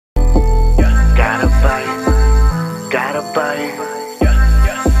buying.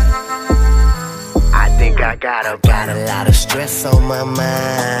 I think I got a lot of stress on my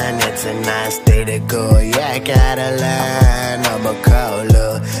mind. It's a nice day to go. Yeah, I got a line. I'ma call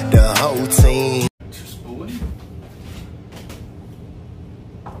the whole team.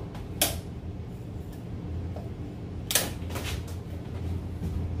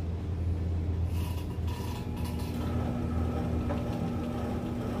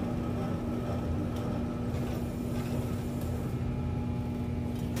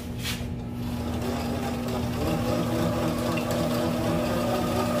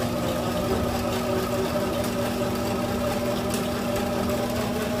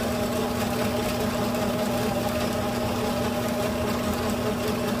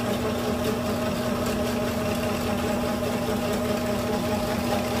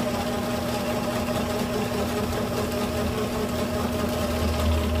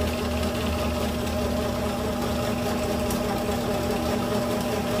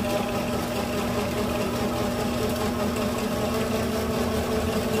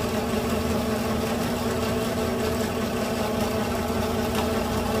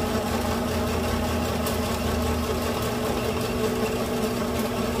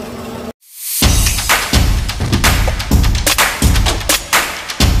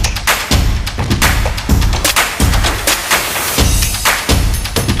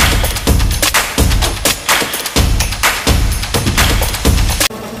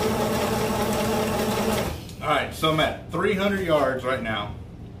 So I'm at 300 yards right now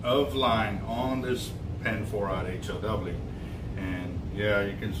of line on this Penn 4-aught HLW, and yeah,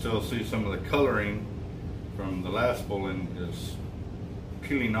 you can still see some of the coloring from the last spooling is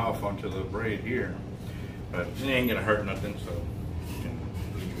peeling off onto the braid here, but it ain't gonna hurt nothing, so you can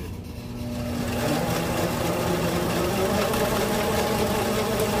leave it.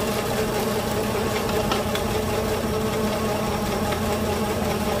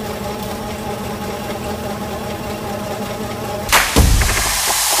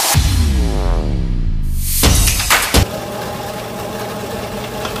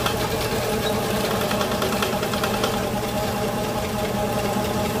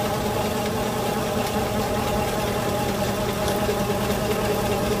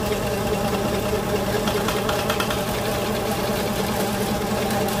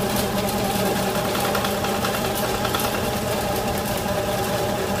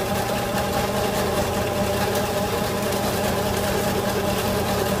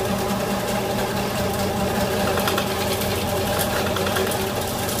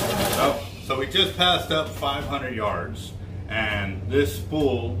 So we just passed up 500 yards, and this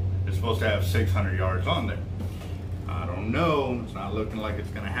spool is supposed to have 600 yards on there. I don't know, it's not looking like it's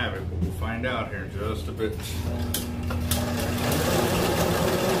gonna have it, but we'll find out here in just a bit.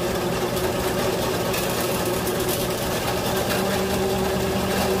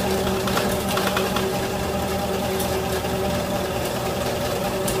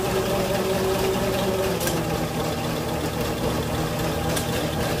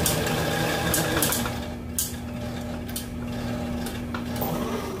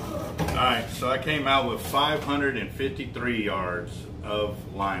 Alright, so I came out with 553 yards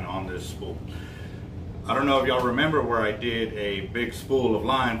of line on this spool. I don't know if y'all remember where I did a big spool of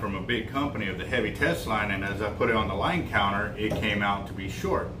line from a big company of the heavy test line, and as I put it on the line counter, it came out to be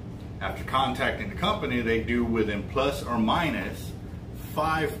short. After contacting the company, they do within plus or minus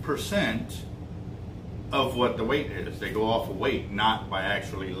 5% of what the weight is. They go off of weight, not by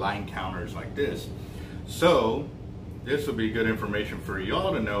actually line counters like this. So this will be good information for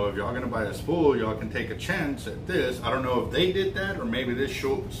y'all to know. If y'all gonna buy a spool, y'all can take a chance at this. I don't know if they did that or maybe this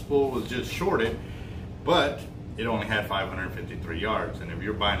spool was just shorted, but it only had 553 yards. And if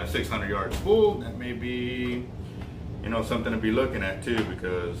you're buying a 600 yard spool, that may be, you know, something to be looking at too,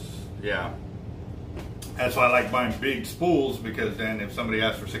 because yeah, that's why I like buying big spools, because then if somebody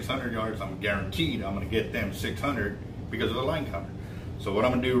asks for 600 yards, I'm guaranteed I'm gonna get them 600 because of the line counter. So what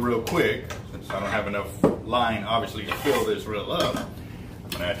I'm gonna do real quick, since I don't have enough line obviously to fill this real up, I'm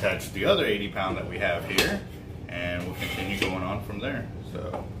gonna attach the other 80 pound that we have here, and we'll continue going on from there.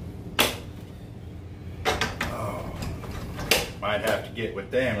 So, might have to get with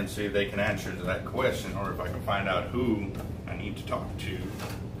them and see if they can answer to that question, or if I can find out who I need to talk to,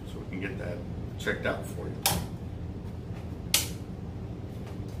 so we can get that checked out for you.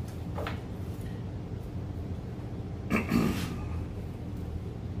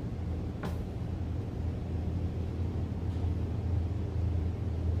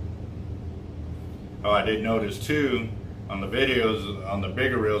 Oh, I did notice too, on the videos, on the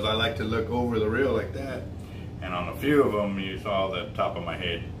bigger reels, I like to look over the reel like that. And on a few of them, you saw the top of my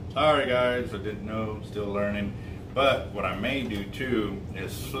head. Sorry guys, I didn't know, still learning. But what I may do too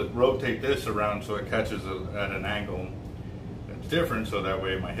is rotate this around so it catches at an angle that's different, so that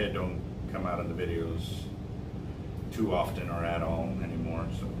way my head don't come out of the videos too often or at all anymore.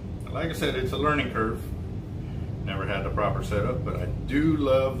 So like I said, it's a learning curve. Never had the proper setup, but I do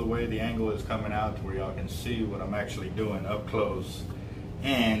love the way the angle is coming out to where y'all can see what I'm actually doing up close.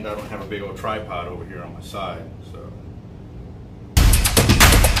 And I don't have a big old tripod over here on my side, so.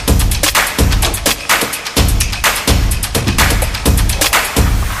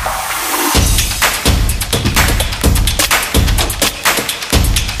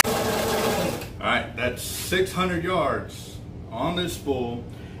 Alright, that's 600 yards on this spool,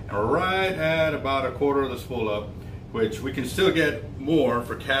 and we're right at about a quarter of the spool up, which we can still get more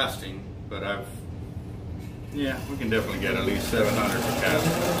for casting, but yeah, we can definitely get at least 700 for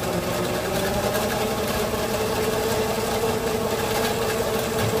casting.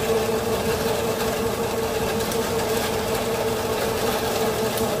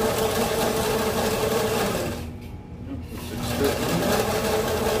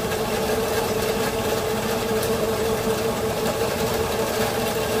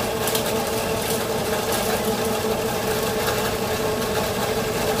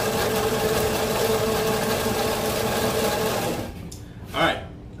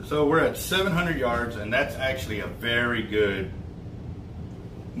 So we're at 700 yards, and that's actually a very good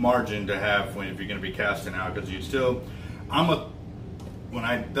margin to have if you're going to be casting out, because you still, when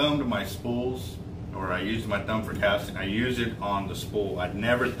I thumbed my spools, or I used my thumb for casting, I use it on the spool. I'd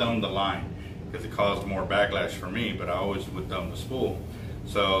never thumb the line because it caused more backlash for me, but I always would thumb the spool.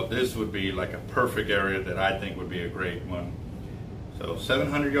 So this would be like a perfect area that I think would be a great one. So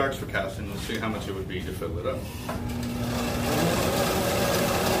 700 yards for casting. Let's see how much it would be to fill it up.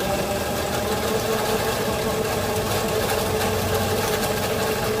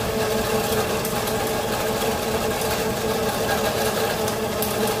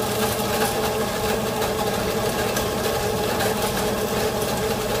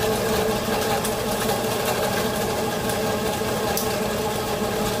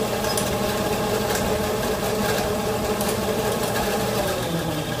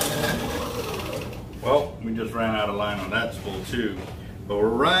 Well, we just ran out of line on that spool too, but we're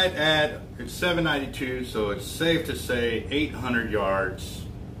right at, it's 792, so it's safe to say 800 yards,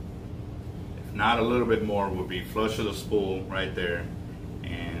 if not a little bit more, would be flush of the spool right there.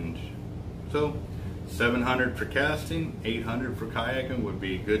 And so 700 for casting, 800 for kayaking would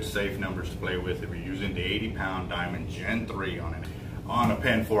be good safe numbers to play with if you're using the 80-pound Diamond Gen 3 on it, on a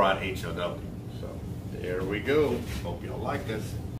Penn 4/8 HLW. So there we go. Hope y'all like this.